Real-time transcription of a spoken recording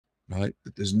right?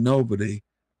 But there's nobody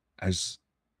has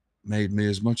made me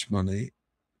as much money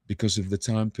because of the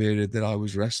time period that I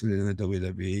was wrestling in the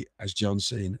WWE as John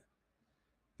Cena,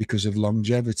 because of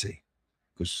longevity.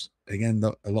 Because again,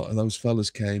 a lot of those fellas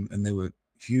came and they were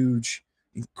huge,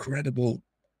 incredible,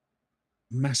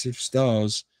 massive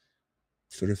stars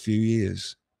for a few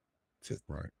years, for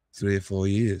 3 or 4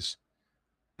 years.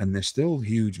 And they're still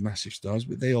huge, massive stars,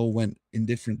 but they all went in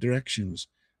different directions.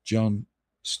 John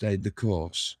stayed the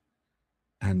course,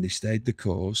 and he stayed the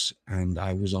course, and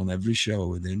I was on every show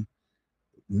with him,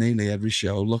 nearly every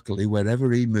show. Luckily,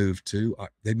 wherever he moved to,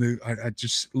 I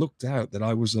just looked out that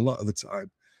I was a lot of the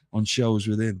time on shows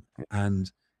with him,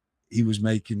 and he was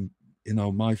making,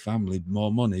 my family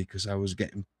more money because I was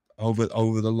getting over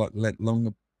the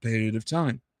longer period of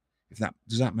time.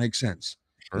 Does that make sense?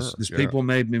 Sure, There's yeah. people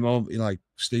made me more like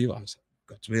Steve. I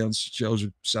got to be on shows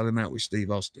selling out with Steve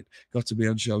Austin. Got to be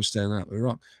on shows staying out with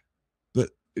Rock.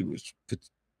 But it was for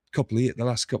the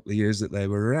last couple of years that they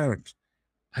were around.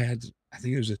 I think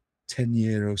it was a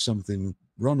 10-year or something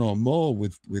run or more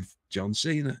with John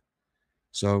Cena.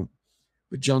 So,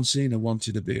 but John Cena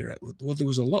wanted to be, well, there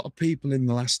was a lot of people in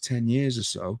the last 10 years or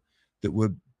so that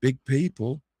were big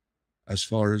people as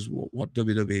far as what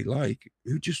WWE like,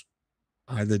 who just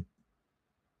either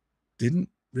didn't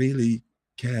really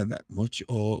care that much,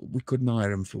 or we couldn't hire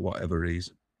them for whatever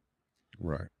reason.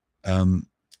 Right.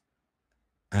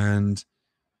 And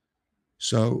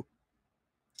so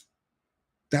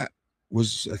that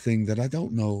was a thing that I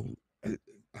don't know.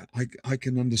 I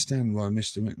can understand why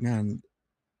Mr. McMahon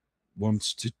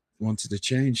wanted to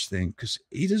change things, because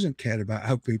he doesn't care about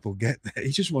how people get there.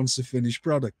 He just wants the finished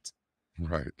product.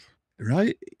 Right.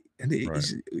 And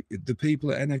the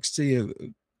people at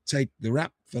NXT take the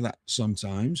rap for that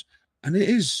sometimes, and it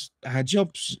is our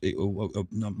jobs,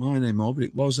 not mine anymore, but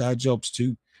it was our jobs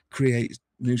to create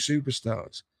new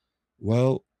superstars.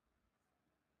 Well,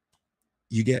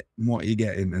 you get what you're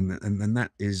getting, and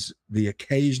that is the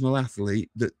occasional athlete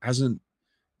that hasn't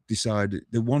decided,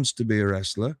 that wants to be a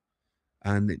wrestler,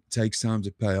 and it takes time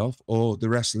to pay off, or the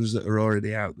wrestlers that are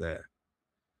already out there.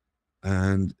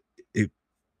 And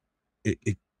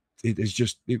it was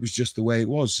just the way it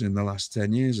was in the last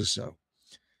 10 years or so.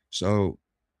 So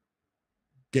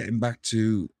getting back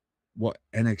to what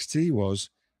NXT was,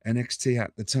 NXT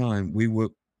at the time, we were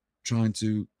trying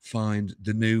to find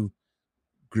the new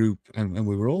group, and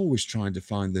we were always trying to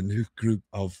find the new group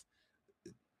of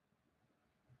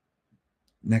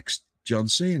next John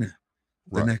Cena,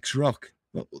 the next Rock.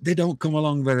 But they don't come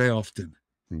along very often.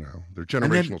 No, they're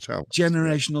generational talents.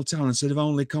 Generational talents that have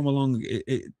only come along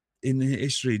in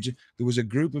history. There was a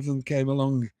group of them came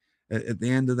along at the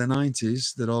end of the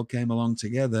 90s that all came along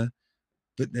together,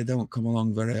 but they don't come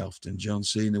along very often. John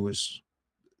Cena was,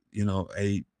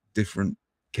 a different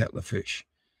kettle of fish,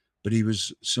 but he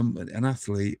was an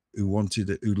athlete who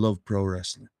loved pro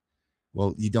wrestling.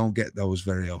 Well, you don't get those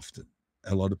very often.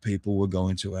 A lot of people were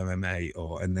going to MMA,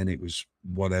 and then it was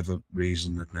whatever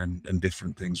reason, and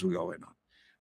different things were going on.